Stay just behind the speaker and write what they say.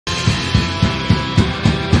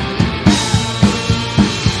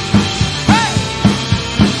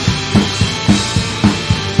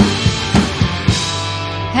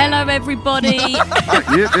everybody.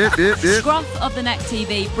 Yep. Scruff of the Neck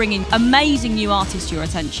TV, bringing amazing new artists to your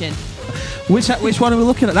attention. Which one are we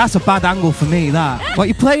looking at? That's a bad angle for me, that. What,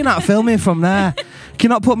 you're playing that filming from there? Can you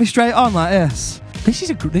not put me straight on like this? This is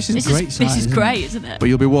a great sight. This is great, isn't it? But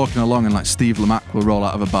you'll be walking along and like Steve Lamacq will roll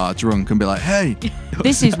out of a bar drunk and be like, hey.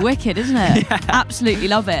 This is wicked, isn't it? Yeah. Absolutely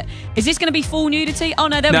love it. Is this going to be full nudity? Oh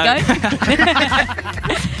no, there we go.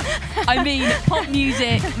 I mean, pop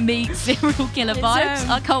music meets serial killer vibes.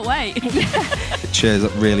 I can't wait. Cheers,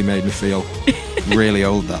 that really made me feel really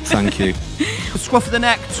old, that. Thank you. Scruff of the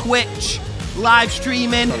Neck, Twitch, live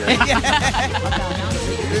streaming.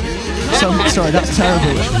 Sorry, that's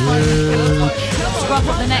terrible. Scruff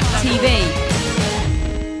of the Neck TV.